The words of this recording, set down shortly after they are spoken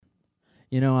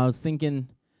I was thinking,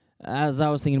 as I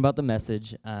was thinking about the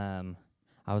message, I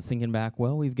was thinking back,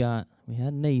 well, we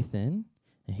had Nathan,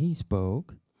 and he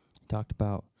spoke. He talked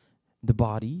about the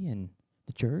body and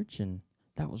the church, and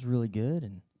that was really good.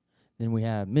 And then we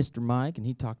had Mr. Mike, and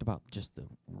he talked about just the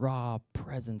raw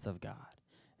presence of God,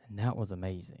 and that was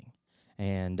amazing.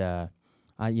 And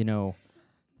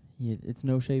it's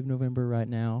No Shave November right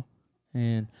now,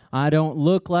 and I don't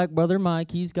look like Brother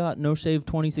Mike. He's got No Shave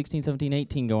 2016, 17,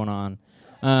 18 going on.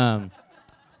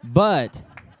 But,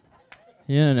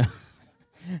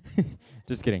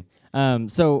 just kidding.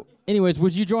 So anyways,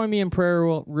 would you join me in prayer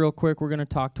real quick? We're going to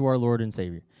talk to our Lord and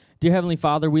Savior. Dear Heavenly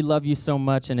Father, we love you so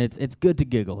much, and it's good to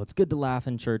giggle. It's good to laugh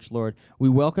in church, Lord. We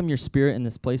welcome your spirit in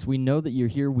this place. We know that you're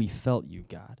here. We felt you,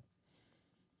 God.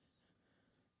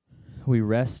 We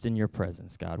rest in your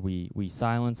presence, God. We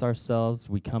silence ourselves.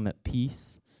 We come at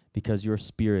peace because your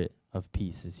spirit of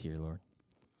peace is here, Lord.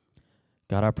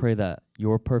 God, I pray that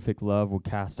your perfect love will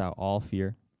cast out all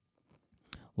fear.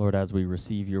 Lord, as we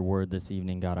receive your word this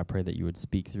evening, God, I pray that you would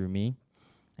speak through me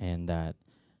and that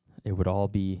it would all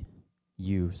be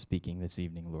you speaking this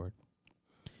evening, Lord.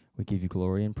 We give you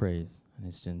glory and praise, and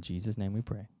it's in Jesus' name we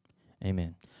pray.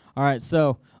 Amen. All right,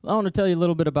 so I want to tell you a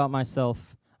little bit about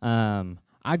myself.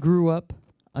 I grew up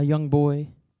a young boy.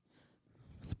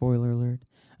 Spoiler alert.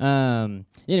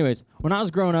 Anyways, when I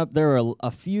was growing up, there were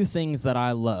a few things that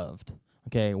I loved.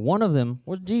 Okay, one of them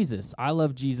was Jesus. I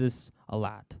love Jesus a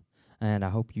lot, and I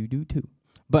hope you do too.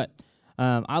 But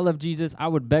I love Jesus. I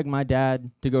would beg my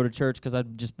dad to go to church because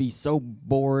I'd just be so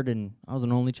bored, and I was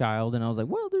an only child, and I was like,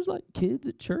 well, there's like kids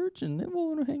at church, and they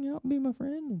want to hang out and be my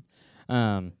friend.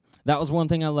 And, that was one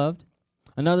thing I loved.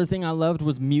 Another thing I loved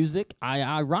was music. I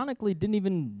ironically didn't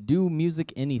even do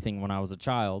music anything when I was a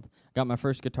child. Got my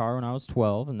first guitar when I was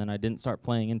 12, and then I didn't start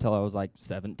playing until I was like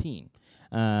 17.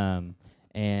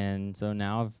 And so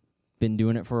now I've been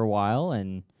doing it for a while,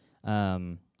 and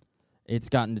it's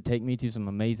gotten to take me to some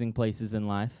amazing places in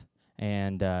life.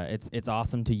 And it's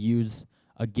awesome to use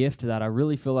a gift that I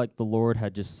really feel like the Lord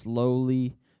had just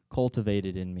slowly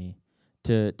cultivated in me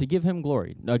to give him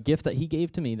glory, a gift that he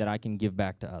gave to me that I can give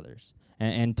back to others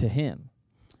and to him.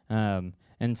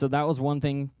 And so that was one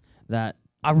thing that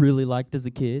I really liked as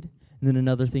a kid. And then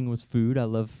another thing was food. I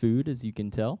love food, as you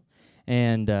can tell.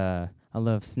 And I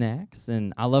love snacks,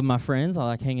 and I love my friends. I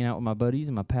like hanging out with my buddies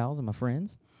and my pals and my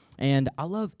friends. And I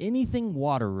love anything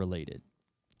water-related.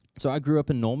 So I grew up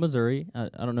in Knoll, Missouri. I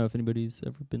don't know if anybody's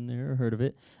ever been there or heard of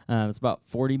it. It's about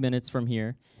 40 minutes from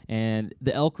here, and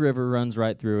the Elk River runs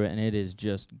right through it, and it is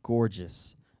just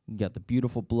gorgeous. You got the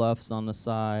beautiful bluffs on the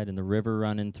side and the river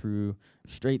running through,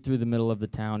 straight through the middle of the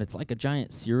town. It's like a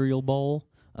giant cereal bowl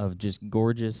of just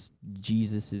gorgeous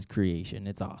Jesus' creation.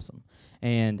 It's awesome.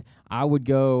 And I would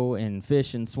go and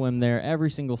fish and swim there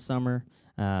every single summer.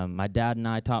 My dad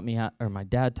taught me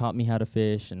how to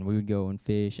fish, and we would go and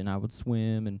fish, and I would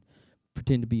swim and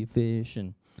pretend to be a fish,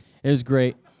 and it was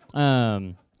great.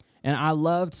 And I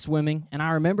loved swimming, and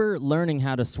I remember learning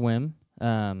how to swim.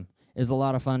 Is a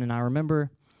lot of fun, and I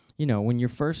remember, when you're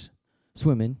first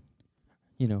swimming,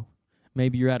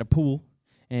 maybe you're at a pool,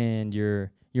 and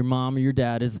your mom or your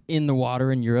dad is in the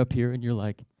water, and you're up here, and you're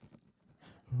like,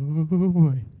 oh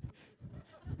boy.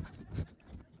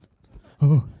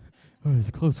 Oh, it's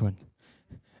a close one.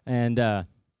 And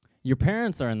your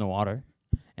parents are in the water,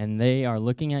 and they are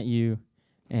looking at you,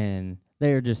 and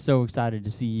they are just so excited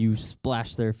to see you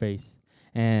splash their face.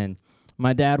 And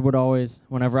my dad would always,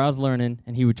 whenever I was learning,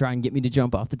 and he would try and get me to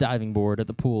jump off the diving board at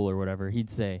the pool or whatever, he'd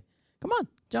say, come on,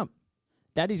 jump.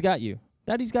 Daddy's got you.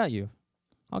 Daddy's got you.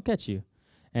 I'll catch you.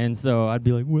 And so I'd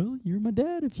be like, well, you're my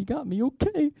dad. If you got me,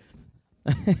 okay.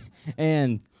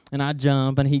 And I'd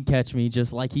jump, and he'd catch me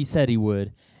just like he said he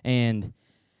would. And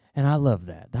I love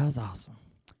that. That was awesome.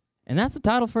 And that's the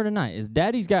title for tonight, is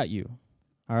Daddy's Got You.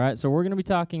 All right, so we're going to be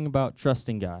talking about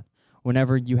trusting God.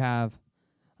 Whenever you have,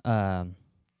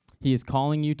 he is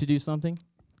calling you to do something.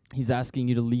 He's asking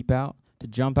you to leap out, to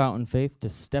jump out in faith, to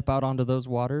step out onto those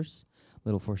waters.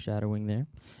 Little foreshadowing there.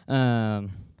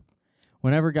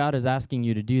 Whenever God is asking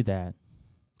you to do that,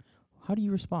 how do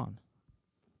you respond?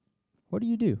 What do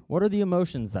you do? What are the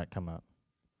emotions that come up?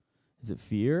 Is it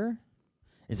fear?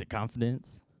 Is it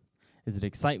confidence? Is it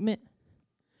excitement?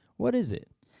 What is it?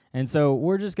 And so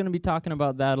we're just going to be talking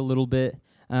about that a little bit.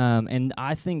 And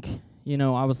I think,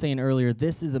 I was saying earlier,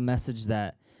 this is a message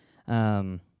that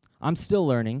I'm still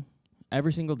learning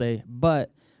every single day.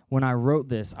 But when I wrote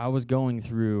this, I was going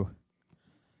through,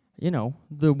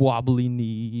 the wobbly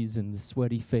knees and the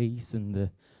sweaty face and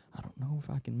the, I don't know if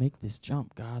I can make this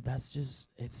jump, God. It's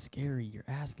scary. You're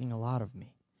asking a lot of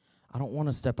me. I don't want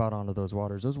to step out onto those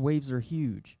waters. Those waves are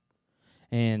huge.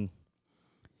 And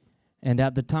And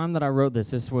at the time that I wrote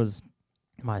this was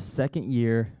my second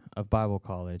year of Bible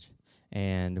college,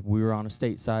 and we were on a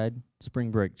stateside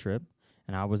spring break trip,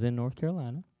 and I was in North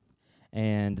Carolina,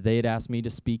 and they had asked me to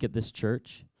speak at this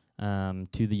church to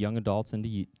the young adults and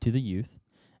to the youth.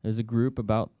 It was a group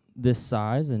about this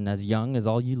size and as young as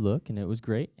all you look, and it was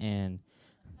great. And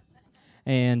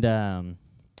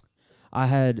I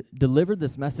had delivered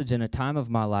this message in a time of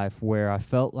my life where I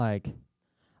felt like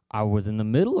I was in the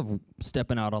middle of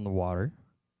stepping out on the water,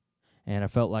 and I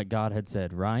felt like God had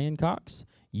said, Ryan Cox,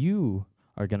 you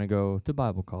are going to go to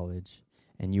Bible college,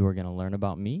 and you are going to learn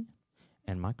about me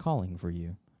and my calling for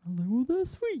you. I'm like, well,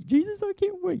 that's sweet. Jesus, I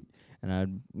can't wait. And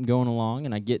I'm going along,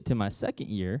 and I get to my second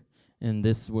year, and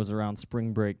this was around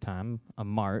spring break time,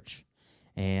 March,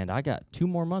 and I got 2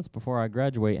 more months before I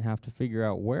graduate and have to figure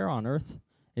out where on earth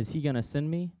is he going to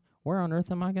send me? Where on earth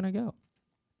am I going to go?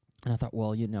 And I thought,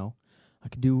 well, I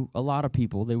could do a lot of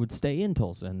people. They would stay in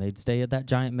Tulsa, and they'd stay at that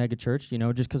giant mega church,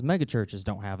 just because mega churches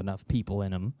don't have enough people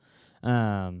in them.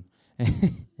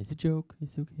 It's a joke.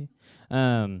 It's okay.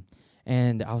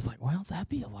 And I was like, well, that'd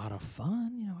be a lot of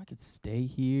fun. I could stay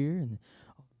here and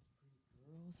all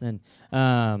these girls,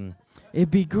 and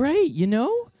it'd be great,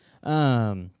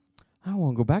 I don't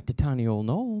want to go back to tiny old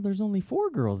Knoll. There's only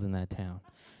 4 girls in that town.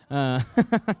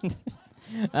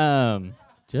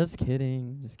 Just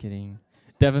kidding. Just kidding.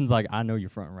 Devin's like, I know you're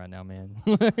fronting right now, man.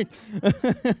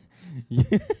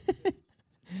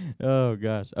 Oh,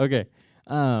 gosh. Okay.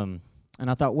 And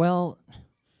I thought, well,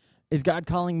 is God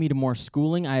calling me to more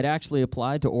schooling? I had actually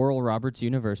applied to Oral Roberts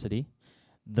University,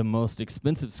 the most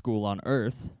expensive school on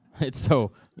earth. It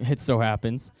so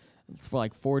happens. It's for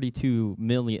like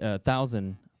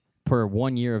 $42,000 per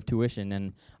 1 year of tuition,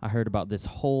 and I heard about this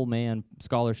whole man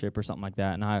scholarship or something like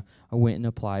that, and I went and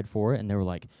applied for it, and they were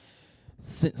like,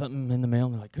 sent something in the mail,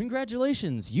 and they're like,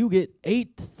 congratulations, you get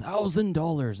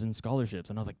 $8,000 in scholarships.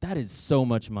 And I was like, that is so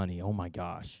much money. Oh my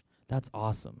gosh, that's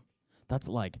awesome. That's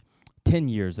like 10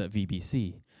 years at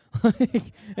VBC.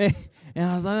 And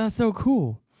I was like, that's so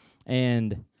cool.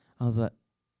 And I was like,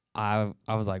 I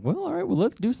was like, well, all right, well,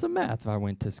 let's do some math. I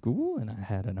went to school, and I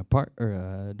had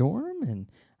a dorm, and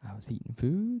I was eating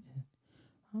food.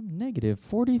 I'm negative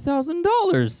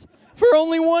 $40,000 for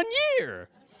only 1 year.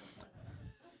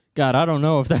 God, I don't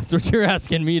know if that's what you're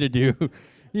asking me to do.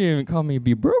 You didn't call me to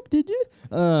be broke, did you?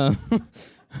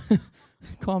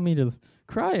 Call me to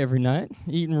cry every night,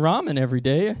 eating ramen every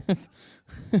day.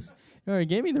 You already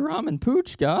gave me the ramen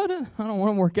pooch, God. I don't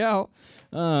want to work out.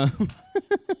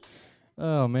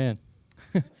 Oh, man.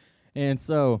 And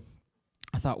so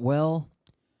I thought, well,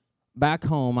 back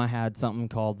home I had something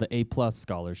called the A+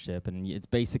 scholarship, and it's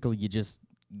basically you just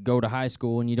go to high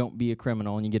school and you don't be a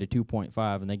criminal and you get a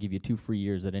 2.5 and they give you 2 free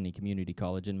years at any community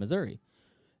college in Missouri.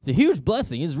 It's a huge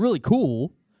blessing. It's really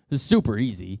cool. It's super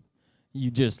easy. You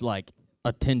just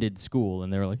attended school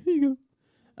and they were like, here you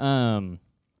go.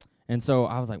 And so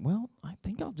I was like, well, I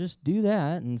think I'll just do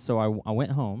that. And so I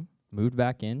went home, moved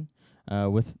back in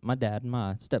with my dad and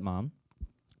my stepmom,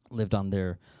 lived on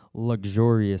their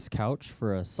luxurious couch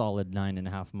for a solid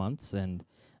 9.5 months, and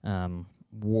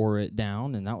wore it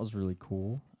down, and that was really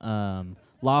cool.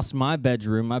 Lost my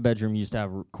bedroom. My bedroom used to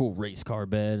have a cool race car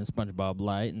bed and SpongeBob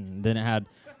light, and then it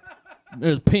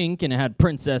was pink, and it had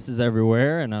princesses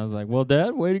everywhere, and I was like, well,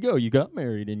 Dad, way to go. You got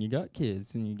married, and you got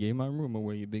kids, and you gave my room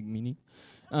away, you big meanie.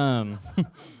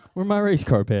 Where my race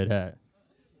car bed at?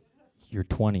 You're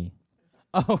 20.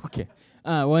 Oh, okay.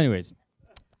 Well, anyways,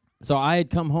 so I had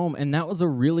come home, and that was a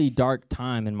really dark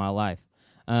time in my life.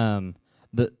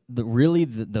 The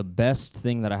best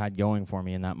thing that I had going for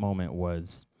me in that moment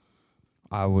was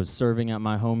I was serving at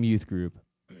my home youth group,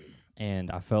 and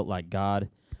I felt like God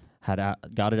had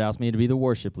asked me to be the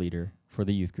worship leader for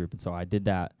the youth group, and so I did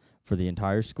that for the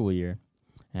entire school year.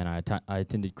 And I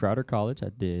attended Crowder College. I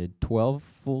did 12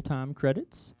 full-time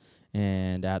credits,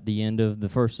 and at the end of the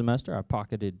first semester, I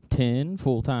pocketed 10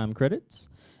 full-time credits,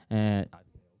 and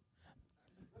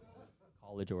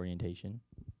college orientation.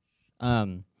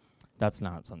 That's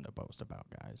not something to boast about,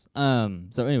 guys.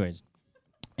 So anyways,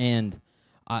 and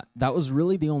that was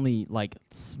really the only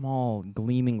small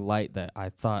gleaming light that I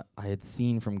thought I had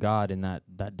seen from God in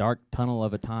that dark tunnel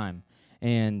of a time.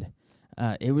 And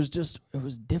it was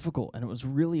difficult, and it was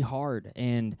really hard.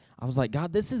 And I was like,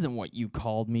 God, this isn't what you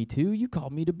called me to. You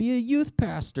called me to be a youth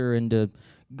pastor and to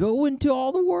go into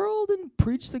all the world and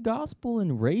preach the gospel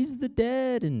and raise the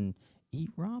dead and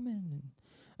eat ramen.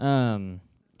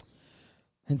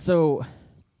 And so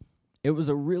it was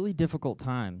a really difficult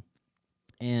time,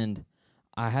 and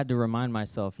I had to remind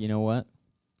myself, you know what?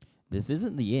 This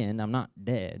isn't the end. I'm not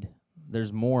dead.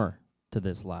 There's more to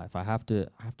this life. I have to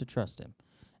trust him.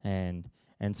 And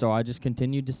And so I just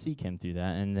continued to seek him through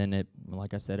that. And then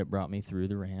like I said, it brought me through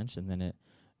the ranch, and then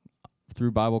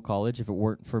through Bible college. If it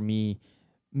weren't for me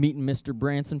meeting Mr.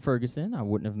 Branson Ferguson, I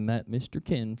wouldn't have met Mr.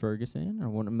 Ken Ferguson. I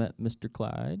wouldn't have met Mr.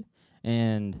 Clyde,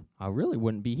 and I really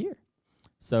wouldn't be here.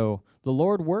 So the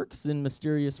Lord works in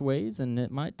mysterious ways, and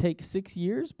it might take 6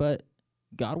 years, but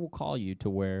God will call you to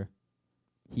where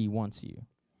he wants you.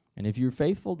 And if you're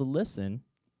faithful to listen,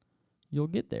 you'll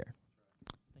get there.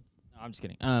 No, I'm just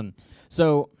kidding.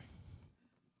 So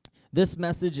this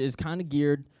message is kind of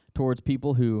geared towards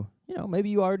people who, maybe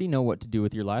you already know what to do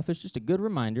with your life. It's just a good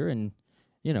reminder, and,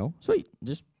 sweet,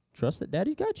 just trust that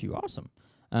Daddy's got you. Awesome.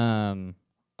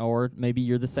 Or maybe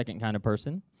you're the second kind of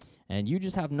person, and you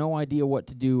just have no idea what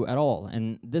to do at all.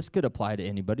 And this could apply to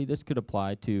anybody. This could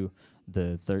apply to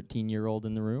the 13-year-old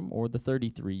in the room, or the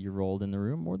 33-year-old in the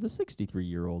room, or the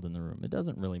 63-year-old in the room. It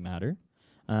doesn't really matter.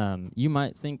 You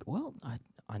might think, well,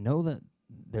 I know that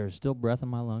there's still breath in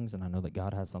my lungs, and I know that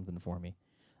God has something for me.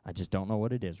 I just don't know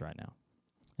what it is right now.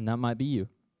 And that might be you.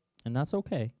 And that's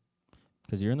okay,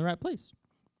 because you're in the right place.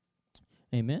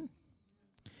 Amen?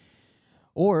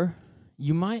 Or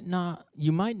you might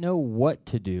know what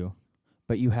to do,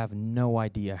 but you have no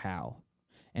idea how.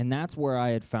 And that's where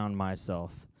I had found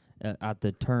myself at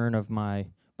the turn of my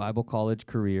Bible college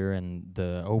career and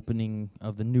the opening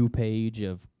of the new page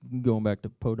of going back to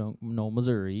Podunk,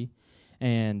 Missouri.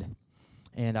 And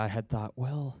I had thought,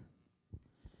 well,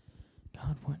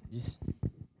 God,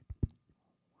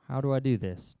 how do I do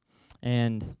this?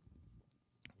 And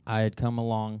I had come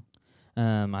along.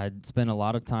 I'd spent a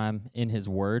lot of time in his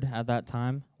word at that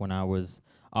time when I was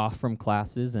off from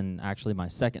classes, and actually my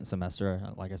second semester,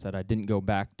 like I said, I didn't go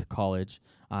back to college.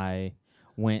 I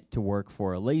went to work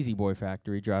for a Lazy Boy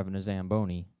factory driving a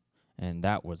Zamboni, and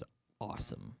that was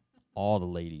awesome. All the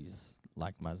ladies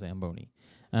liked my Zamboni.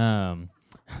 But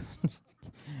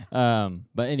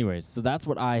anyways, so that's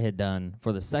what I had done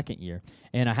for the second year.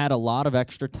 And I had a lot of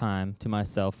extra time to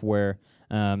myself where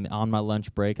on my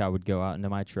lunch break I would go out into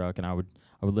my truck and I would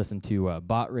listen to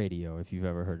Bot Radio, if you've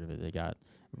ever heard of it. They got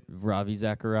Ravi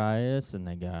Zacharias, and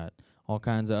they got all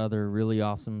kinds of other really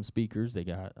awesome speakers. They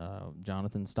got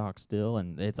Jonathan Stockstill,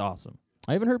 and it's awesome.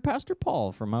 I even heard Pastor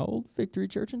Paul from my old Victory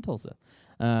Church in Tulsa.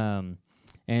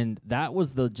 And that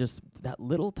was that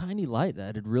little tiny light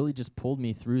that had really just pulled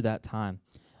me through that time.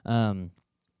 And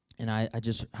I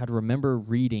just had to remember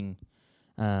reading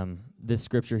this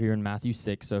scripture here in Matthew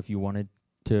 6. So if you wanted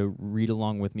to read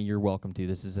along with me, you're welcome to.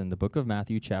 This is in the book of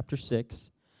Matthew, chapter 6,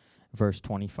 verse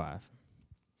 25.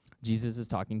 Jesus is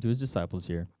talking to his disciples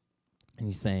here, and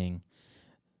he's saying,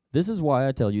 "This is why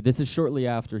I tell you," this is shortly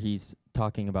after he's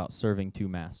talking about serving two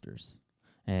masters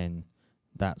and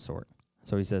that sort.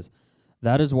 So he says,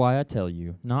 "That is why I tell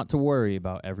you not to worry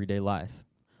about everyday life,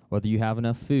 whether you have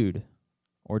enough food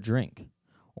or drink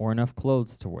or enough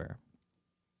clothes to wear.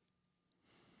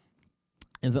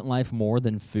 Isn't life more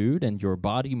than food and your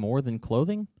body more than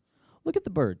clothing? Look at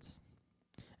the birds."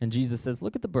 And Jesus says,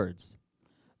 look at the birds.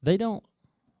 They're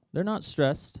not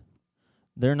stressed.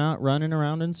 They're not running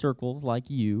around in circles like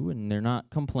you, and they're not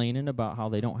complaining about how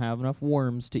they don't have enough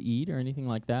worms to eat or anything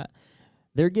like that.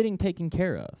 They're getting taken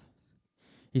care of.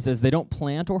 He says, they don't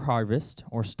plant or harvest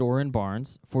or store in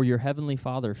barns, for your heavenly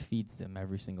Father feeds them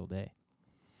every single day.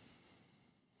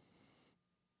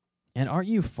 And aren't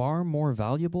you far more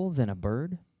valuable than a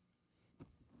bird?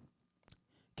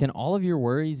 Can all of your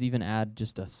worries even add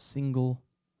just a single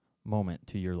moment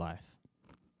to your life?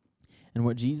 And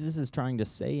what Jesus is trying to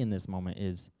say in this moment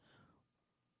is,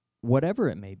 whatever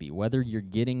it may be, whether you're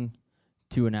getting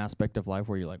to an aspect of life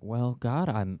where you're like, well, God,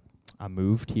 I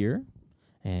moved here,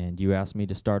 and you asked me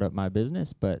to start up my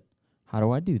business, but how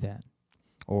do I do that?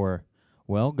 Or,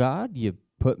 well, God, you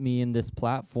put me in this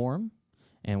platform,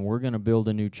 and we're going to build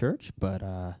a new church, but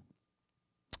I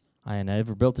had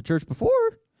never built a church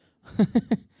before.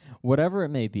 Whatever it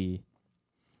may be,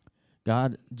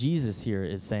 Jesus here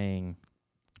is saying,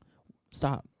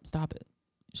 stop it.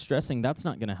 Stressing, that's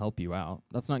not going to help you out.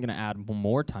 That's not going to add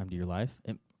more time to your life.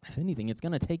 If anything, it's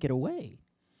going to take it away.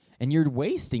 And you're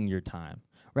wasting your time.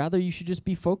 Rather, you should just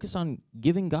be focused on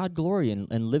giving God glory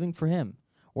and living for him,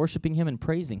 worshiping him and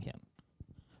praising him,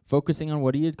 focusing on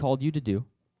what he had called you to do,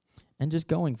 and just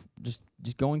going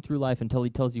through life until he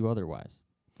tells you otherwise.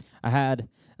 I had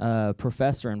a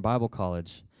professor in Bible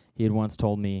college. He had once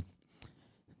told me,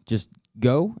 just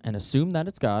go and assume that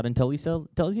it's God until he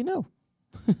tells you no.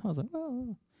 I was like,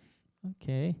 oh,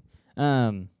 okay.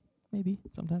 Maybe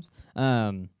sometimes.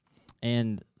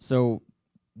 And so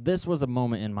this was a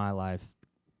moment in my life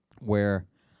where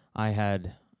I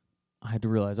had to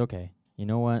realize, okay, you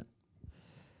know what?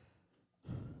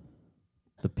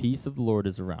 The peace of the Lord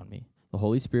is around me. The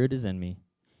Holy Spirit is in me.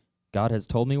 God has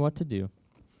told me what to do.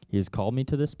 He has called me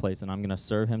to this place, and I'm going to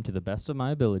serve him to the best of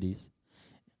my abilities,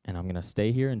 and I'm going to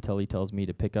stay here until he tells me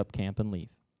to pick up camp and leave.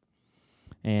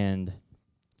 And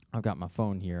I've got my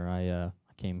phone here. I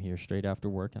came here straight after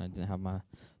work, and I didn't have my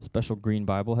special green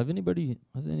Bible. Has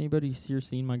anybody here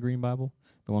seen my green Bible?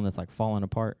 The one that's like falling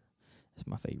apart? It's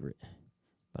my favorite,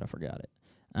 but I forgot it.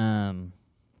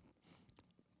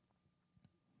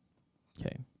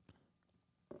 Okay.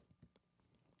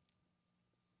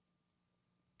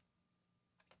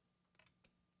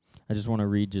 I just want to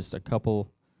read just a couple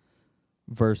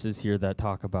verses here that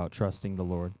talk about trusting the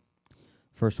Lord.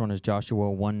 First one is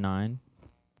Joshua 1:9,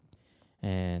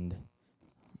 and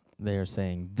they are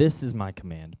saying, "This is my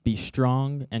command: be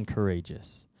strong and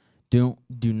courageous. Do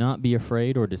not be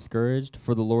afraid or discouraged,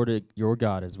 for the Lord your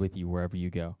God is with you wherever you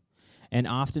go." And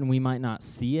often we might not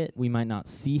see it, we might not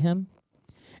see him.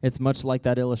 It's much like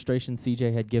that illustration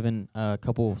CJ had given a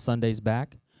couple Sundays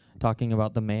back, talking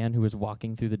about the man who was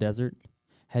walking through the desert,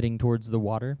 heading towards the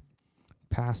water,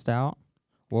 passed out,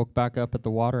 woke back up at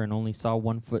the water, and only saw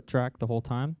 1 foot track the whole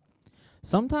time.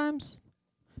 Sometimes,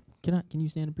 can you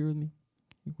stand up here with me?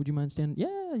 Would you mind standing?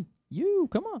 Yeah, you,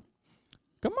 come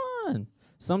on.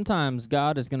 Sometimes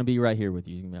God is going to be right here with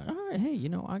you. He's going to be like, all right, hey,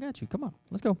 I got you. Come on,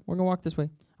 let's go. We're going to walk this way.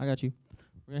 I got you.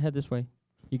 We're going to head this way.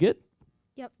 You good?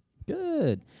 Yep.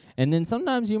 Good. And then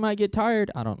sometimes you might get tired.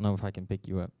 I don't know if I can pick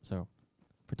you up, so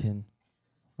pretend.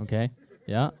 Okay?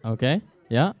 Yeah, okay.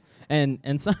 Yeah.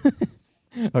 And so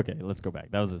okay, let's go back.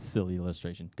 That was a silly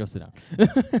illustration. Go sit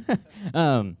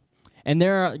down. And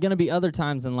there are going to be other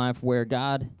times in life where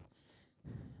God,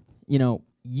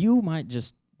 you might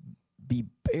just be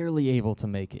barely able to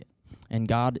make it, and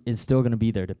God is still going to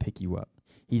be there to pick you up.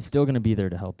 He's still going to be there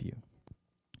to help you.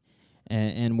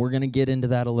 And we're going to get into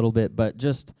that a little bit, but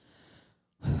just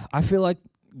I feel like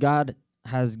God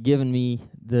has given me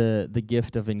the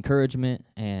gift of encouragement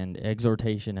and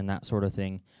exhortation and that sort of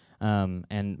thing.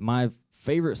 And my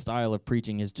favorite style of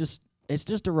preaching is it's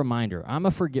just a reminder. I'm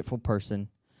a forgetful person.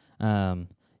 When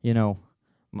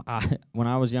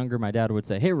I was younger, my dad would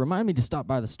say, "Hey, remind me to stop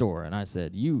by the store." And I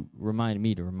said, "You remind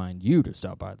me to remind you to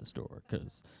stop by the store,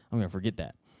 because I'm going to forget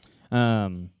that."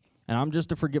 And I'm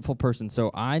just a forgetful person,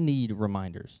 so I need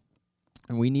reminders.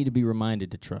 And we need to be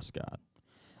reminded to trust God.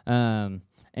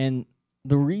 And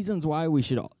the reasons why we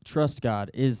should trust God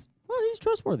is, well, he's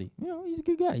trustworthy. He's a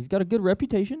good guy. He's got a good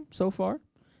reputation so far,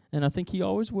 and I think he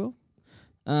always will.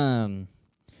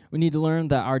 We need to learn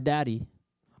that our daddy,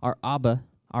 our Abba,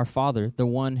 our Father, the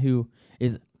one who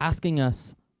is asking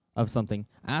us of something,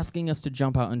 asking us to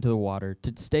jump out into the water,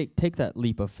 to take that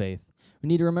leap of faith, we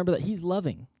need to remember that he's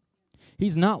loving.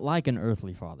 He's not like an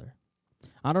earthly father.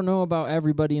 I don't know about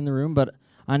everybody in the room, but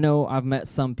I know I've met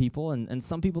some people, and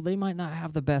some people, they might not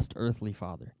have the best earthly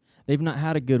father. They've not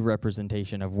had a good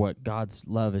representation of what God's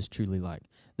love is truly like.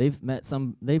 They've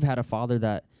had a father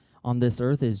that on this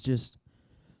earth is just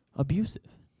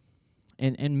abusive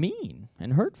and mean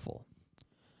and hurtful.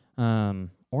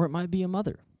 Or it might be a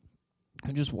mother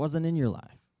who just wasn't in your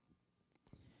life.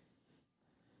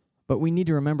 But we need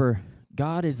to remember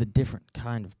God is a different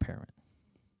kind of parent.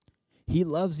 He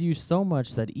loves you so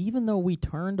much that even though we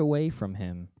turned away from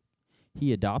him,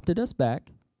 he adopted us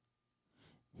back.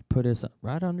 He put us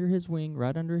right under his wing,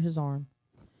 right under his arm.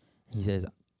 He says,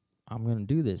 "I'm going to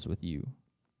do this with you.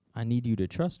 I need you to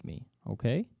trust me,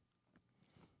 okay?"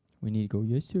 We need to go,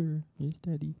 "Yes, sir. Yes,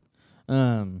 Daddy."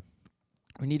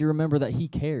 We need to remember that he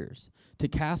cares, to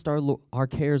cast our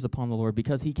cares upon the Lord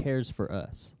because he cares for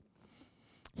us.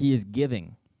 He is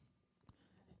giving.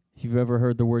 If you've ever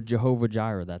heard the word Jehovah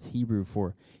Jireh, that's Hebrew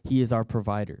for he is our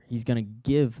provider. He's going to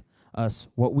give us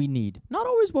what we need. Not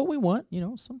always what we want.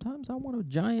 Sometimes I want a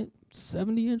giant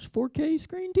 70-inch 4K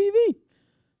screen TV.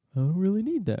 I don't really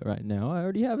need that right now. I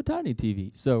already have a tiny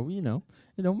TV. So,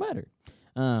 it don't matter.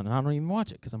 And I don't even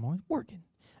watch it because I'm always working.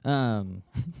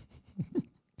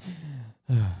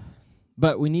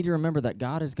 But we need to remember that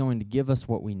God is going to give us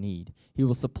what we need. He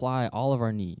will supply all of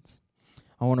our needs.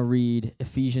 I want to read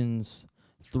Ephesians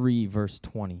 3, verse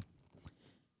 20.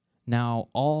 "Now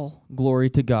all glory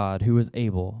to God, who is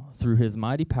able, through his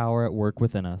mighty power at work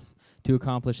within us, to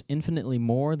accomplish infinitely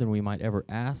more than we might ever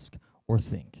ask or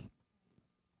think.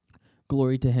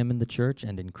 Glory to him in the church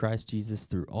and in Christ Jesus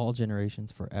through all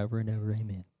generations, forever and ever.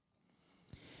 Amen."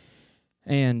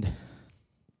 And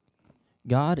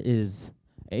God is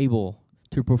able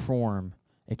to perform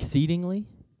exceedingly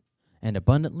and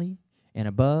abundantly and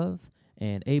above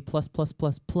and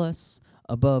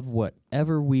above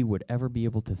whatever we would ever be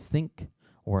able to think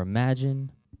or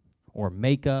imagine or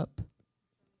make up.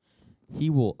 He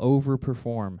will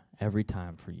overperform every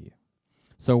time for you.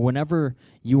 So whenever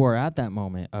you are at that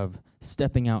moment of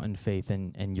stepping out in faith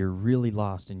and you're really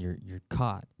lost and you're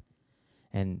caught,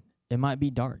 and it might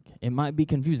be dark, it might be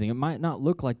confusing, it might not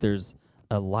look like there's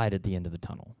a light at the end of the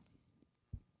tunnel.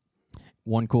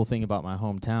 One cool thing about my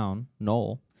hometown,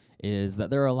 Knoll, is that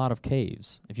there are a lot of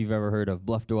caves. If you've ever heard of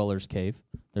Bluff Dwellers Cave,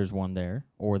 there's one there.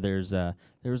 Or there's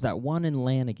that one in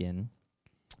Lanigan.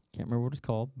 Can't remember what it's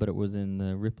called, but it was in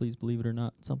the Ripley's, believe it or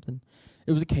not, something.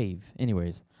 It was a cave.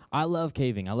 Anyways, I love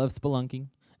caving. I love spelunking.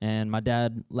 And my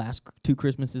dad, last 2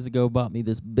 Christmases ago, bought me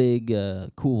this big,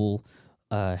 cool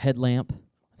headlamp.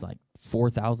 It's like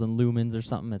 4,000 lumens or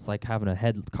something. It's like having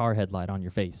a car headlight on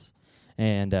your face.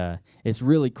 And it's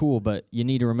really cool, but you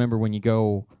need to remember when you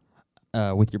go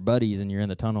with your buddies and you're in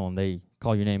the tunnel and they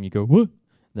call your name, you go, what?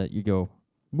 That you go,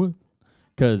 what?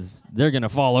 Because they're going to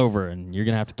fall over and you're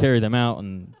going to have to carry them out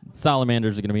and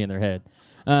salamanders are going to be in their head.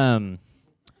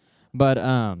 But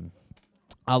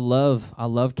I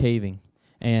love caving.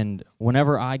 And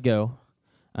whenever I go,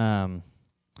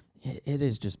 it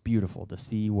is just beautiful to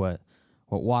see what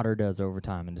water does over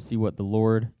time and to see what the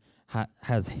Lord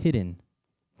has hidden.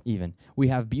 Even we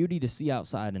have beauty to see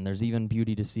outside, and there's even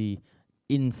beauty to see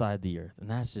inside the earth, and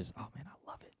that's just, oh man, I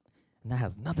love it. And that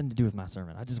has nothing to do with my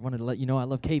sermon. I just wanted to let you know I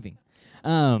love caving.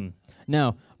 I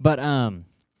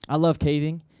love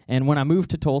caving. And when I moved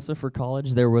to Tulsa for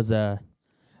college, there weren't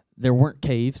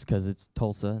caves because it's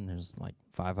Tulsa, and there's like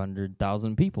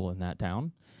 500,000 people in that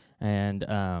town, and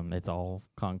it's all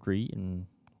concrete, and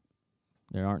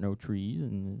there aren't no trees,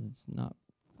 and it's not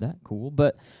that cool.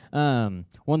 But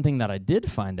one thing that I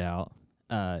did find out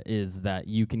is that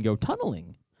you can go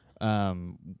tunneling, whether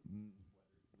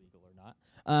it's legal or not.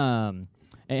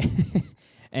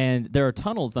 And there are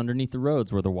tunnels underneath the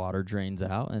roads where the water drains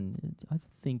out, and I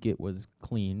think it was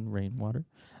clean rainwater.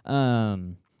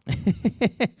 And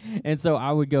so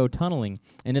I would go tunneling,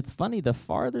 and it's funny, the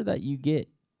farther that you get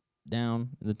down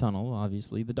the tunnel,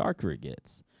 obviously, the darker it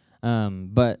gets.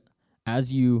 But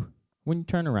when you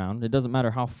turn around, it doesn't matter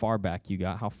how far back you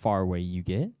got, how far away you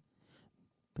get.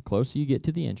 The closer you get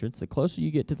to the entrance, the closer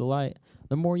you get to the light,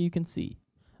 the more you can see,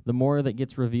 the more that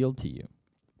gets revealed to you.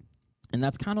 And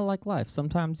that's kind of like life.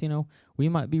 Sometimes, we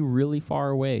might be really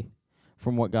far away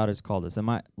from what God has called us. It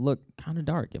might look kind of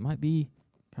dark. It might be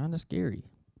kind of scary.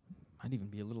 It might even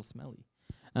be a little smelly.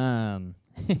 And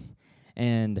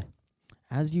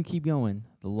as you keep going,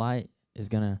 the light is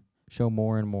going to show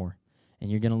more and more. And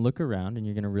you're going to look around and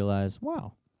you're going to realize,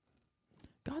 wow,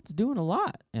 God's doing a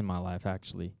lot in my life,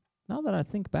 actually. Now that I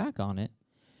think back on it,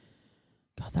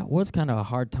 God, that was kind of a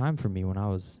hard time for me when I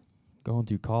was going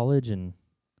through college and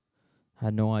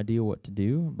had no idea what to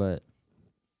do. But,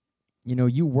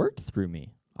 you worked through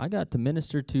me. I got to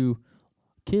minister to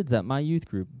kids at my youth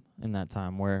group in that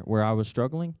time where I was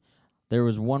struggling. There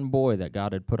was one boy that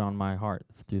God had put on my heart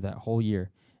through that whole year.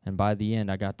 And by the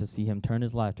end, I got to see him turn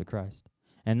his life to Christ.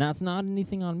 And that's not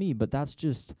anything on me, but that's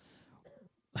just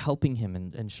helping him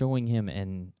and showing him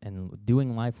and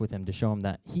doing life with him to show him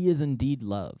that he is indeed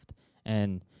loved.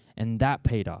 And that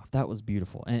paid off. That was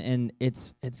beautiful. And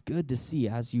it's good to see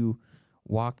as you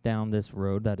walk down this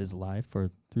road that is life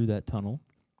or through that tunnel,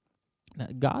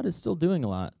 that God is still doing a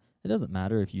lot. It doesn't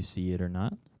matter if you see it or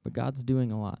not, but God's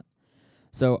doing a lot.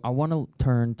 So I want to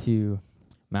turn to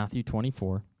Matthew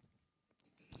 24.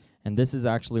 And this is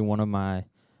actually one of my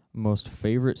most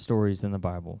favorite stories in the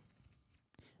Bible.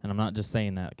 And I'm not just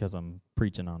saying that because I'm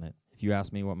preaching on it. If you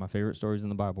ask me what my favorite stories in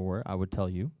the Bible were, I would tell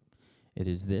you it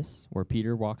is this, where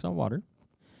Peter walks on water,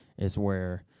 is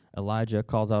where Elijah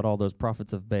calls out all those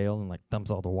prophets of Baal and dumps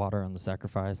all the water on the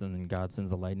sacrifice, and then God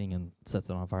sends the lightning and sets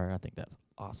it on fire. I think that's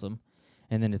awesome.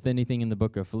 And then it's anything in the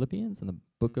book of Philippians and the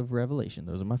book of Revelation.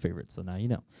 Those are my favorites, so now you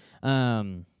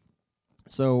know.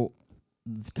 So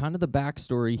kind of the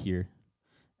backstory here.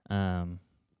 And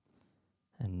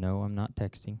no, I'm not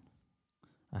texting.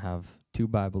 I have 2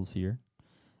 Bibles here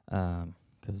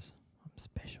because I'm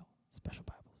special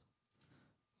Bibles.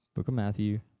 Book of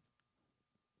Matthew,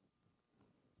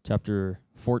 chapter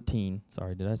 14.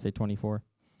 Sorry, did I say 24?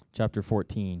 Chapter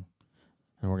 14.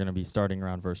 And we're going to be starting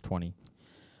around verse 20.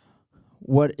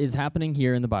 What is happening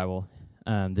here in the Bible,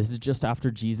 this is just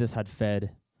after Jesus had fed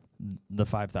the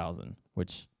 5,000,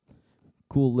 which...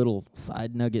 cool little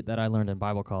side nugget that I learned in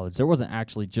Bible college. There wasn't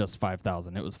actually just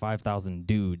 5,000. It was 5,000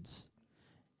 dudes.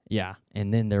 Yeah,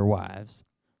 and then their wives.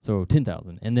 So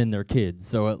 10,000. And then their kids.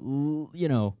 So, at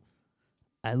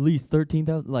least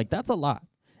 13,000. That's a lot.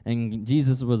 And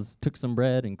Jesus took some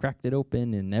bread and cracked it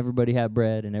open, and everybody had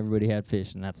bread, and everybody had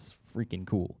fish, and that's freaking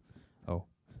cool. Oh,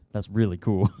 that's really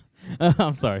cool.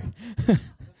 I'm sorry.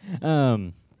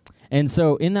 And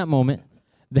so in that moment,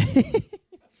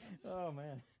 oh,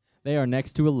 man. They are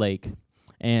next to a lake,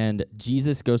 and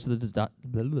Jesus goes to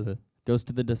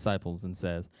the disciples and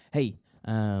says, "Hey,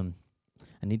 I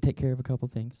need to take care of a couple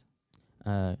things.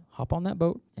 Hop on that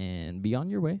boat and be on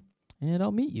your way, and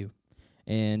I'll meet you."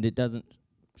 And it doesn't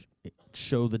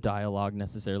show the dialogue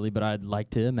necessarily, but I'd like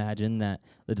to imagine that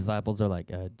the disciples are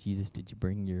like, "Jesus, did you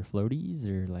bring your floaties,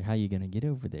 or like, how you gonna get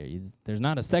over there? There's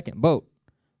not a second boat,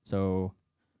 so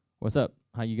what's up?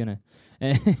 How you gonna?"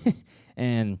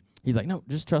 And he's like, "No,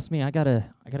 just trust me. I gotta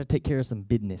take care of some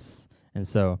business." And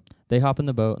so they hop in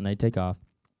the boat and they take off.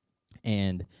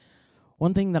 And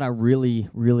one thing that I really,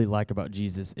 really like about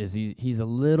Jesus is he's a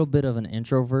little bit of an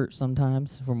introvert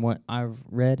sometimes, from what I've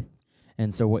read.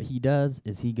 And so what he does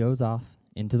is he goes off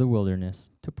into the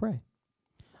wilderness to pray.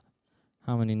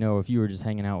 How many know if you were just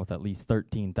hanging out with at least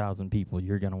 13,000 people,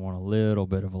 you're going to want a little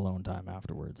bit of alone time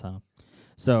afterwards, huh?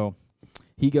 So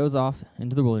he goes off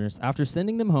into the wilderness. After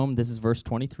sending them home, this is verse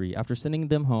 23, after sending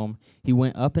them home, he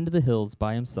went up into the hills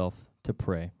by himself to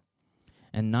pray.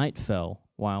 And night fell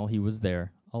while he was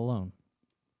there alone.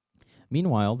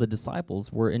 Meanwhile, the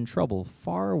disciples were in trouble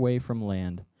far away from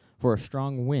land, for a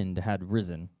strong wind had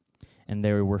risen, and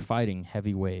they were fighting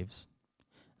heavy waves.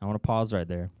 I want to pause right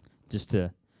there just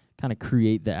to kind of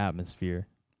create the atmosphere.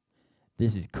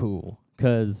 This is cool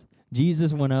because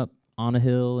Jesus went up on a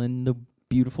hill in the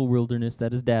beautiful wilderness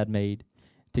that his dad made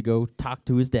to go talk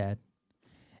to his dad.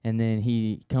 And then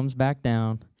he comes back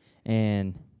down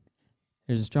and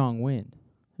there's a strong wind.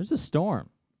 There's a storm.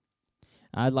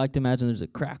 I'd like to imagine there's a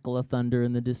crackle of thunder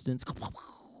in the distance. That's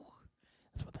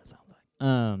what that sounds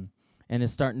like. And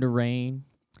it's starting to rain.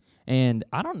 And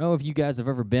I don't know if you guys have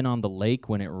ever been on the lake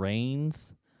when it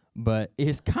rains, but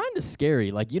it's kind of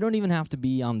scary. Like, you don't even have to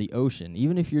be on the ocean.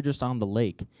 Even if you're just on the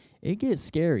lake, it gets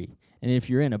scary. And if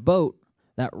you're in a boat,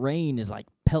 that rain is like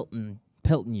pelting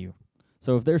you.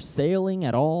 So if they're sailing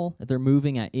at all, if they're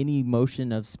moving at any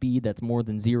motion of speed that's more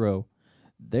than 0,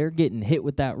 they're getting hit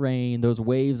with that rain. Those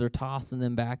waves are tossing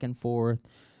them back and forth.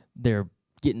 They're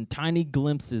getting tiny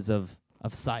glimpses of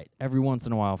sight every once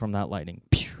in a while from that lightning.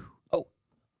 Pew! Oh,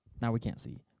 now we can't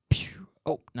see. Pew!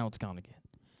 Oh, now it's gone again.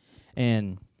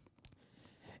 And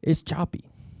it's choppy.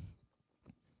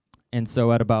 And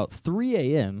so at about 3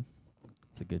 a.m.,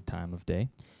 it's a good time of day,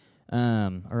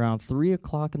 around 3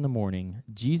 o'clock in the morning,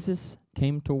 Jesus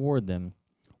came toward them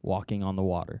walking on the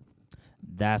water.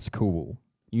 That's cool.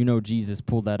 You know, Jesus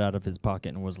pulled that out of his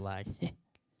pocket and was like,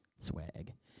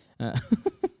 swag.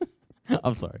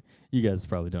 I'm sorry. You guys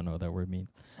probably don't know what that word means.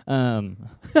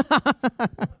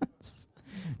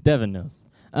 Devin knows.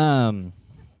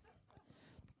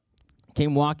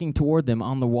 Came walking toward them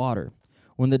on the water.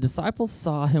 When the disciples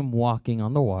saw him walking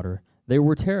on the water, they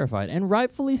were terrified, and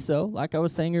rightfully so. Like I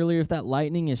was saying earlier, if that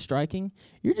lightning is striking,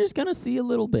 you're just going to see a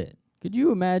little bit. Could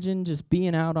you imagine just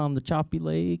being out on the choppy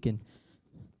lake and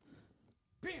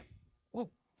bam! Whoa,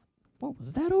 what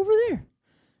was that over there?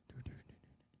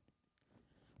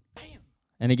 Bam!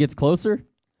 And it gets closer.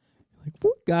 Like,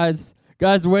 what? Guys,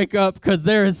 wake up, because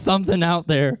there is something out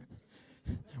there.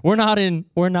 We're not in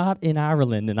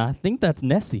Ireland, and I think that's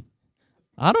Nessie.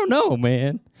 I don't know,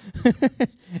 man.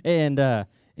 And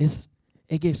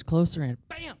it gets closer, and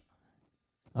bam!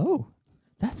 Oh,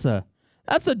 that's a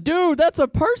dude. That's a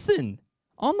person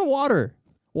on the water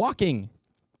walking.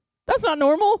 That's not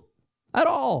normal at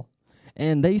all.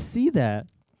 And they see that,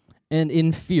 and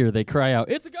in fear they cry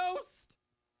out, "It's a ghost!"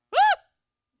 Ah!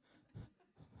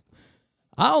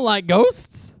 I don't like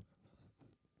ghosts.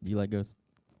 Do you like ghosts?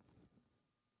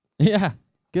 Yeah,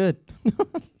 good.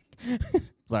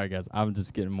 Sorry, guys. I'm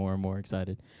just getting more and more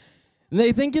excited. And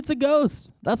they think it's a ghost.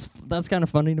 That's kind of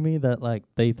funny to me that, like,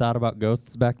 they thought about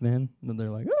ghosts back then. And then they're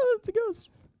like, "Oh, it's a ghost.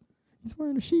 He's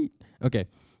wearing a sheet." Okay.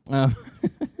 Oh,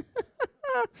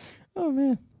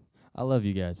 man. I love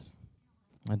you guys.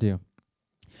 I do.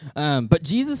 But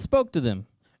Jesus spoke to them.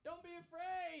 "Don't be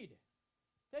afraid.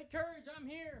 Take courage. I'm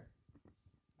here."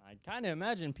 I kind of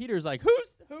imagine Peter's like,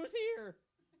 Who's here?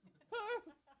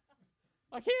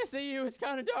 I can't see you. It's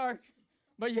kind of dark.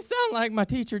 But you sound like my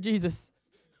teacher, Jesus.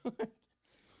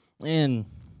 And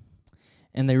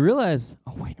they realize,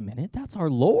 oh, wait a minute, that's our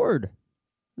Lord.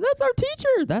 That's our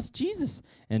teacher. That's Jesus.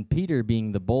 And Peter,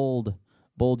 being the bold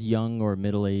young or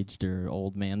middle-aged or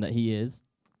old man that he is,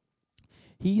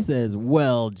 he says,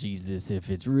 "Well, Jesus, if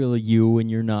it's really you and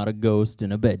you're not a ghost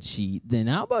in a bed sheet, then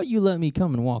how about you let me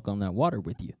come and walk on that water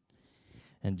with you?"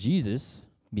 And Jesus,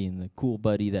 being the cool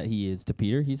buddy that he is to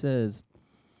Peter, he says,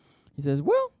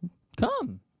 "Well,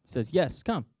 come." He says, "Yes,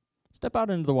 come. Step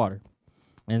out into the water."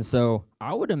 And so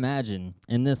I would imagine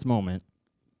in this moment,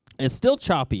 it's still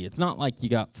choppy. It's not like you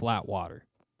got flat water.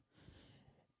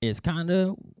 it's kind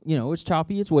of, it's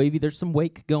choppy, it's wavy. There's some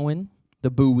wake going. The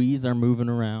buoys are moving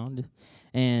around.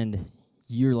 And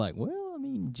you're like, well, I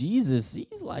mean, Jesus,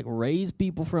 he's like raised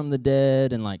people from the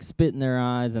dead and like spit in their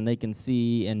eyes and they can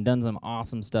see and done some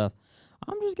awesome stuff.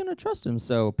 I'm just going to trust him.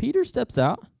 So Peter steps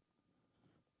out.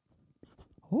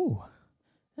 Oh,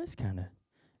 he's kind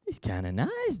of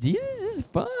nice. Jesus, this is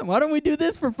fun. Why don't we do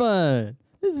this for fun?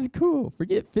 This is cool.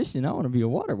 Forget fishing. I want to be a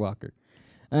water walker.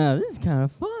 This is kind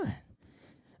of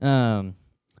fun.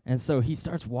 And so he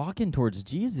starts walking towards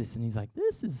Jesus, and he's like,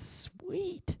 this is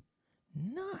sweet.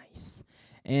 Nice.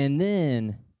 And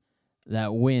then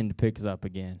that wind picks up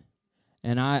again.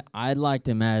 And I'd like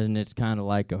to imagine it's kind of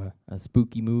like a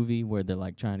spooky movie where they're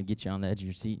like trying to get you on the edge of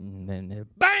your seat, and then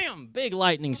bam, big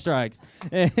lightning strikes.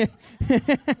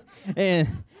 and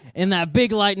that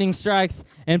big lightning strikes,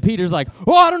 and Peter's like,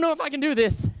 oh, I don't know if I can do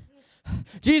this.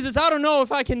 Jesus, I don't know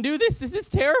if I can do this. This is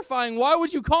terrifying. Why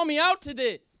would you call me out to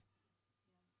this?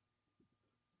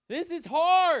 This is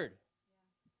hard.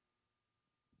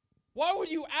 Why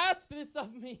would you ask this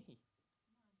of me?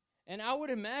 And I would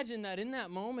imagine that in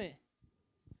that moment,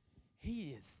 he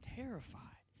is terrified.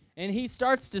 And he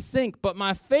starts to sink. But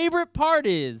my favorite part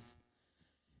is,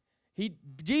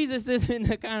 Jesus isn't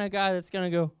the kind of guy that's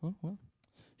going to go, oh, well,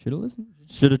 should have listened.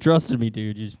 Should have trusted me,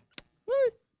 dude. Just,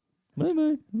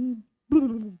 bye.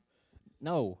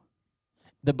 No.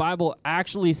 The Bible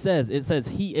actually says,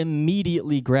 he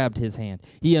immediately grabbed his hand.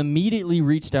 He immediately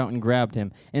reached out and grabbed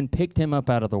him and picked him up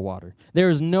out of the water.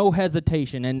 There is no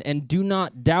hesitation, and do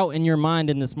not doubt in your mind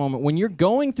in this moment. When you're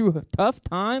going through tough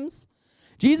times,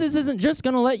 Jesus isn't just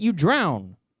going to let you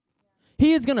drown.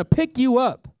 He is going to pick you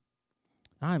up.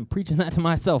 I'm preaching that to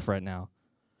myself right now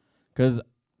because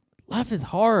life is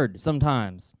hard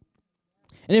sometimes.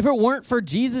 And if it weren't for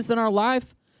Jesus in our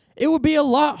life, it would be a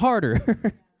lot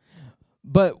harder.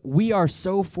 But we are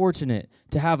so fortunate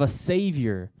to have a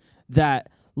Savior that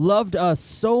loved us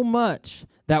so much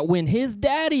that when his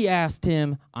daddy asked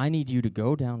him, I need you to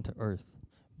go down to earth.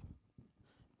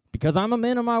 Because I'm a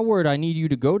man of my word, I need you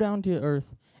to go down to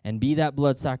earth and be that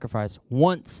blood sacrifice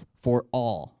once for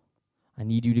all. I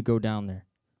need you to go down there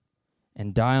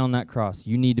and die on that cross.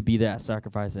 You need to be that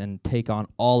sacrifice and take on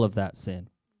all of that sin.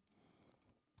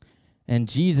 And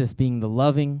Jesus, being the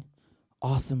loving,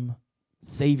 awesome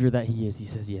Savior that he is, he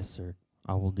says, yes, sir,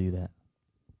 I will do that.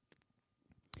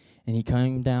 And he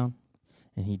came down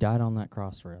and he died on that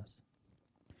cross for us.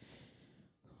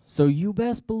 So you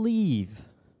best believe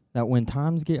that when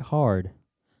times get hard,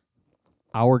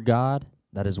 our God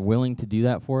that is willing to do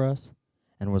that for us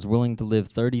and was willing to live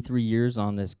 33 years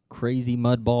on this crazy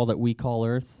mud ball that we call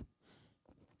earth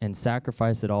and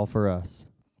sacrifice it all for us,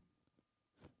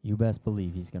 you best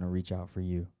believe he's going to reach out for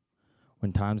you.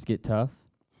 When times get tough,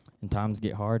 and times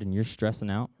get hard and you're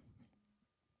stressing out,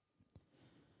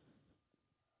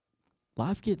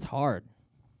 life gets hard.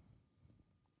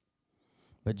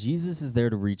 But Jesus is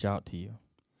there to reach out to you.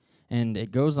 And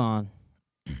it goes on.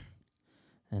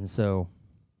 And so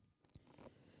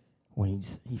when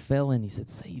he fell in, he said,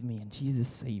 save me. And Jesus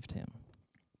saved him.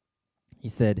 He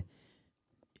said,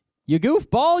 you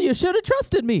goofball, you should have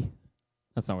trusted me.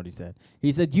 That's not what he said.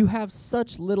 He said, you have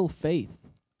such little faith.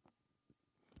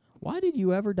 Why did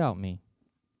you ever doubt me?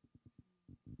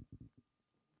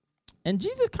 And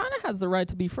Jesus kind of has the right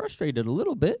to be frustrated a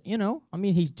little bit, I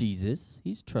mean, he's Jesus.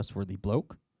 He's a trustworthy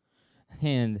bloke.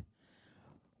 And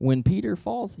when Peter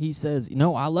falls, he says,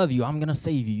 no, I love you. I'm going to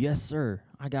save you. Yes, sir.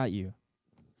 I got you.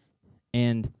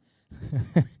 And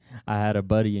I had a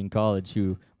buddy in college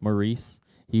Maurice,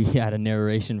 he had a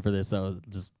narration for this, so it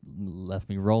just left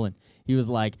me rolling. He was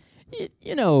like, he's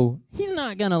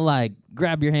not going to, like,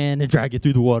 grab your hand and drag you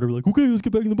through the water, like, okay, let's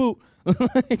get back in the boat.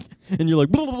 And you're like,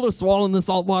 blah, blah, blah, swallowing the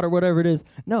salt water, whatever it is.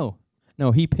 No,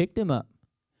 he picked him up.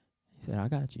 He said, I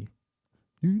got you.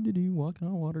 Walking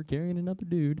on water, carrying another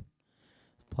dude.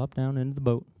 Plopped down into the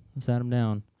boat and sat him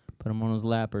down, put him on his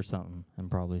lap or something, and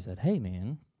probably said, hey,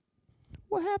 man,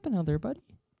 what happened out there, buddy?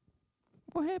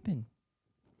 What happened?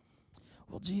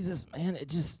 Well, Jesus, man,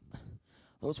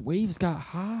 those waves got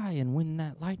high, and when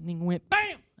that lightning went,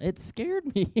 bam, it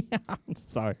scared me. I'm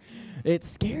sorry. It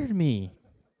scared me.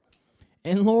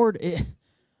 And Lord,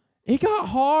 it got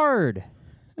hard.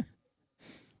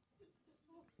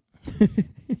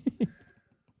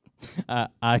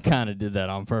 I kind of did that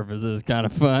on purpose. It was kind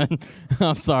of fun.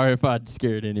 I'm sorry if I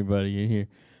scared anybody in here.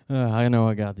 I know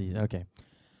I got these. Okay.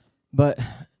 But,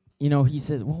 he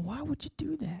says, well, why would you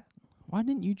do that? Why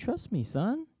didn't you trust me,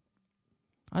 son?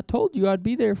 I told you I'd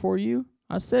be there for you.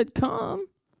 I said, come.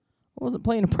 I wasn't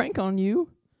playing a prank on you.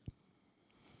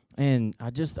 And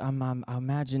I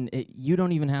imagine it, you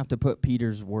don't even have to put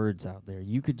Peter's words out there.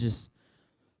 You could just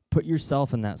put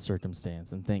yourself in that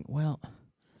circumstance and think, well,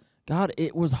 God,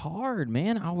 it was hard,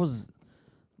 man.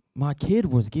 My kid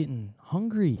was getting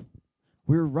hungry.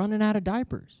 We were running out of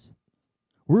diapers.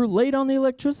 We were late on the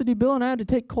electricity bill, and I had to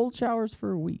take cold showers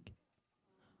for a week.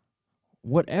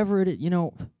 Whatever it is,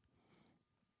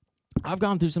 I've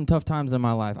gone through some tough times in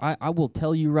my life. I will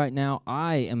tell you right now,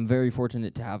 I am very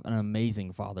fortunate to have an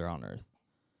amazing father on earth.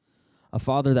 A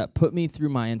father that put me through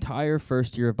my entire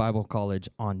first year of Bible college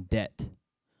on debt.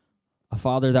 A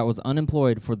father that was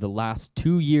unemployed for the last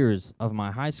 2 years of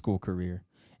my high school career.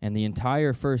 And the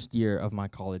entire first year of my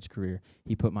college career,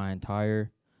 he put my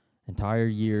entire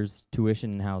year's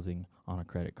tuition and housing on a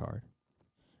credit card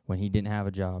when he didn't have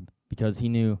a job, because he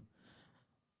knew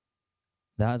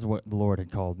that's what the Lord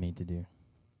had called me to do.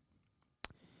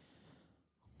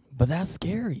 But that's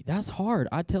scary. That's hard.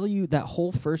 I tell you, that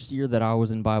whole first year that I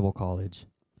was in Bible college,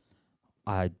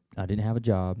 I didn't have a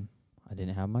job. I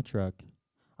didn't have my truck.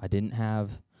 I didn't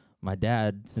have my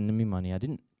dad sending me money. I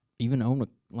didn't even own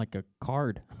a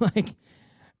card. Like,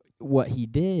 what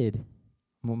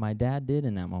my dad did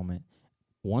in that moment,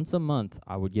 once a month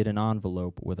I would get an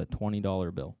envelope with a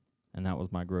 $20 bill, and that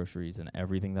was my groceries and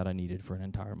everything that I needed for an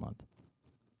entire month.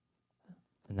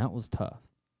 And that was tough.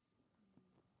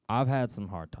 I've had some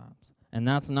hard times, and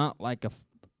that's not like a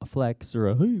flex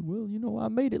or hey, well, I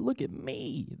made it, look at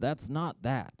me. That's not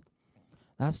that.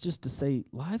 That's just to say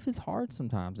life is hard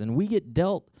sometimes, and we get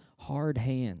dealt hard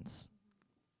hands.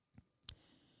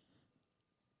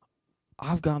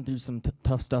 I've gone through some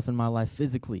tough stuff in my life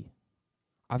physically.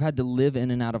 I've had to live in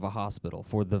and out of a hospital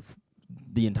for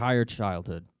the entire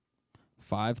childhood,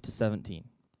 5 to 17,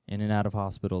 in and out of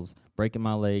hospitals, breaking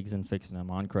my legs and fixing them,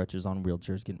 on crutches, on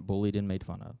wheelchairs, getting bullied and made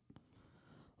fun of.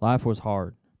 Life was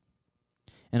hard.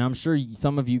 And I'm sure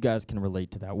some of you guys can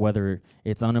relate to that, whether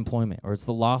it's unemployment or it's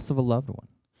the loss of a loved one.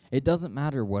 It doesn't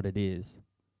matter what it is.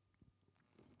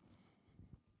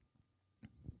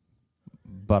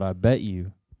 But I bet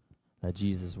you that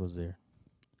Jesus was there.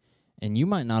 And you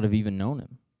might not have even known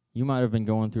him. You might have been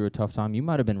going through a tough time. You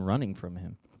might have been running from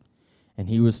him. And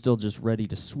he was still just ready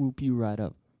to swoop you right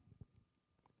up.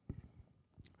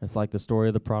 It's like the story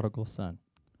of the prodigal son.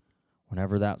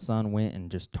 Whenever that son went and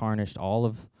just tarnished all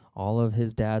of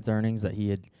his dad's earnings that he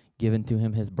had given to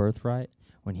him, his birthright,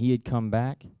 when he had come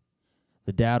back,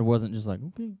 the dad wasn't just like,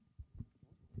 okay,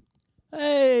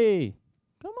 hey,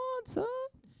 come on, son.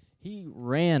 He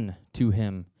ran to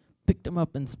him, picked him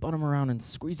up and spun him around and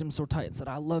squeezed him so tight and said,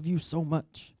 I love you so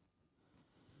much.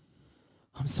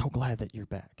 I'm so glad that you're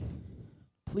back.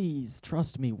 Please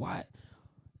trust me. Why?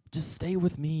 Just stay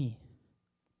with me.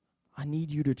 I need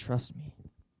you to trust me.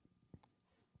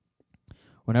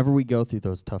 Whenever we go through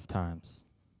those tough times,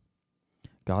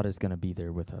 God is going to be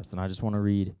there with us. And I just want to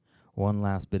read one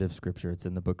last bit of scripture. It's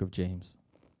in the book of James.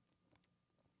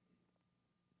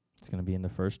 It's going to be in the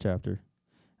first chapter.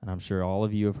 And I'm sure all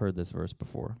of you have heard this verse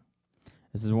before.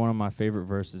 This is one of my favorite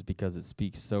verses because it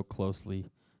speaks so closely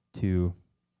to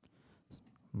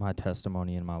my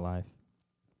testimony in my life.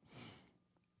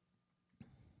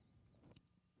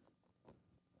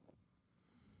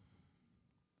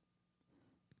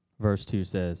 Verse 2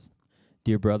 says,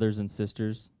 Dear brothers and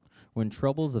sisters, when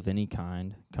troubles of any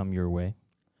kind come your way,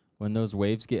 when those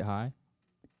waves get high,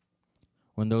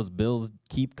 when those bills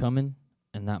keep coming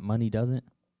and that money doesn't,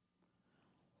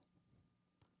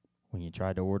 when you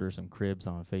tried to order some cribs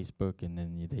on Facebook and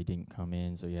then they didn't come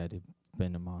in, so you had to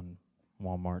spend them on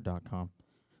Walmart.com.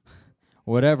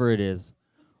 Whatever it is,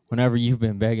 whenever you've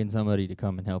been begging somebody to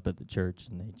come and help at the church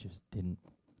and they just didn't.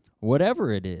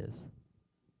 Whatever it is,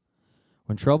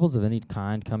 when troubles of any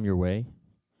kind come your way,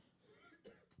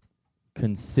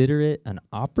 consider it an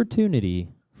opportunity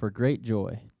for great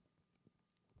joy.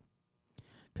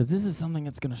 Because this is something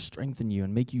that's going to strengthen you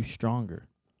and make you stronger.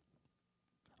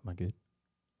 Am I good?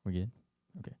 We're good?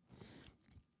 Okay.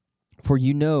 For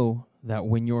you know that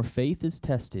when your faith is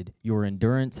tested, your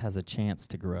endurance has a chance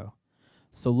to grow.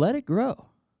 So let it grow.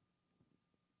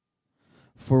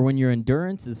 For when your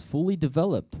endurance is fully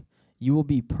developed, you will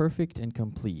be perfect and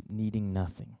complete, needing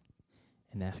nothing.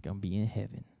 And that's going to be in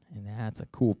heaven. And that's a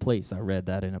cool place. I read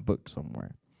that in a book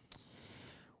somewhere.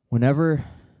 Whenever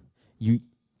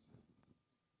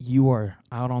you are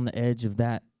out on the edge of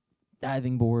that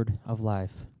diving board of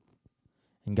life,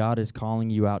 and God is calling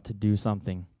you out to do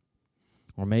something,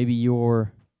 or maybe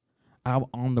you're out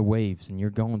on the waves and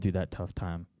you're going through that tough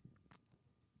time,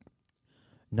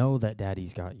 know that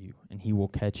Daddy's got you, and he will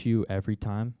catch you every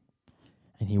time,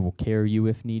 and he will carry you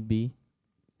if need be.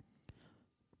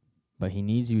 But he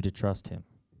needs you to trust him.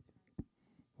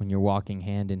 When you're walking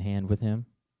hand in hand with him,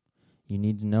 you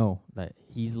need to know that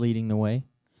he's leading the way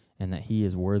and that he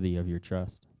is worthy of your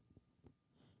trust.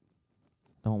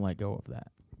 Don't let go of that.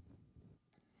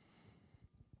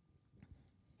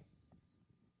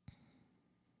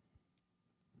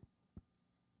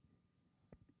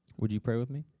 Would you pray with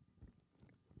me?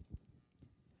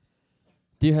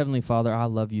 Dear Heavenly Father, I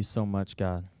love you so much,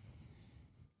 God.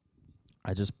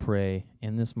 I just pray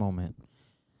in this moment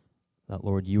that,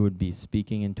 Lord, you would be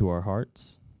speaking into our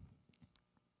hearts,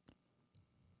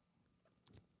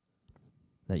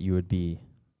 that you would be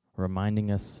reminding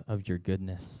us of your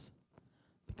goodness,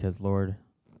 because, Lord,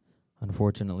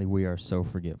 unfortunately, we are so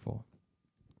forgetful.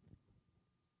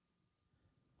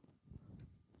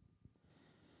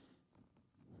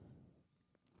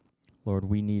 Lord,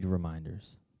 we need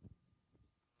reminders.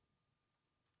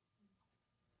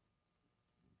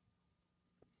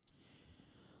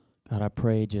 God, I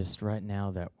pray just right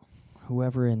now that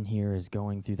whoever in here is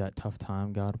going through that tough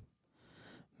time, God,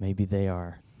 maybe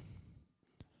they're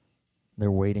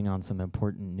waiting on some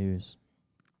important news.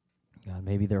 God,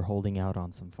 maybe they're holding out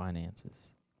on some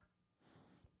finances.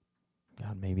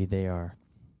 God, maybe they are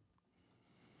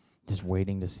just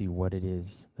waiting to see what it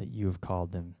is that you have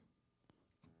called them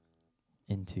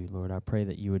into. Lord, I pray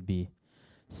that you would be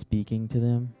speaking to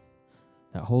them,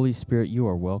 that Holy Spirit, you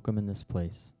are welcome in this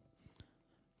place.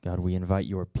 God, we invite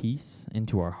your peace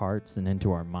into our hearts and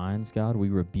into our minds, God. We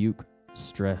rebuke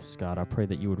stress, God. I pray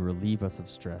that you would relieve us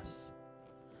of stress,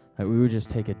 that we would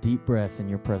just take a deep breath in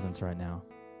your presence right now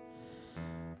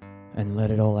and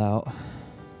let it all out.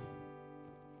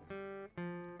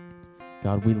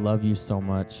 God, we love you so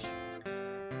much.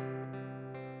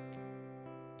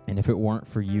 And if it weren't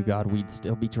for you, God, we'd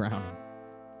still be drowning.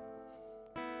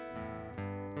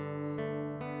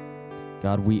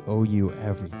 God, we owe you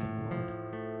everything, Lord.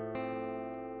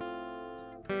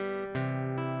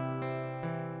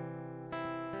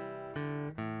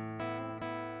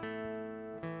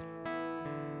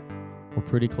 We're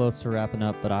pretty close to wrapping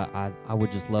up, but I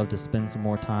would just love to spend some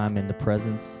more time in the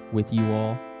presence with you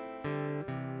all.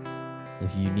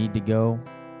 If you need to go,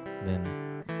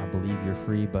 then I believe you're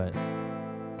free, but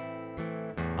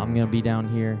I'm going to be down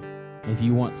here. If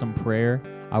you want some prayer,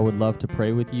 I would love to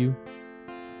pray with you.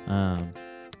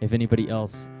 If anybody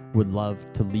else would love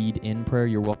to lead in prayer,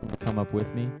 you're welcome to come up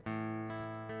with me.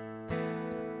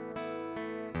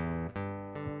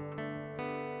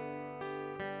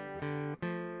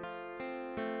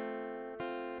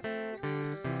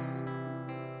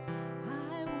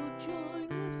 I will join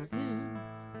with them,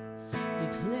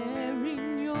 declare